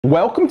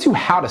Welcome to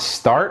how to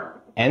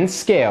start and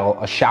scale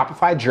a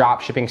Shopify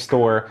dropshipping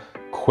store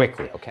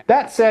quickly. Okay.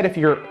 That said, if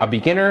you're a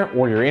beginner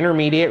or you're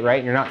intermediate,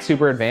 right, you're not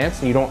super advanced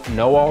and you don't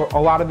know a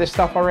lot of this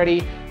stuff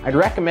already, I'd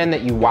recommend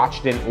that you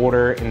watch it in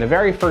order. In the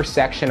very first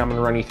section, I'm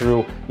gonna run you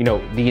through,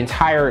 the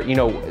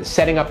entire,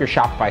 setting up your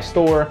Shopify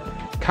store,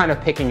 kind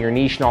of picking your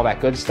niche and all that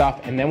good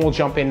stuff, and then we'll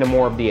jump into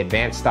more of the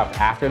advanced stuff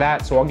after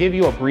that. So I'll give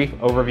you a brief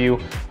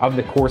overview of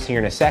the course here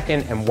in a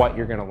second and what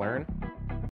you're gonna learn.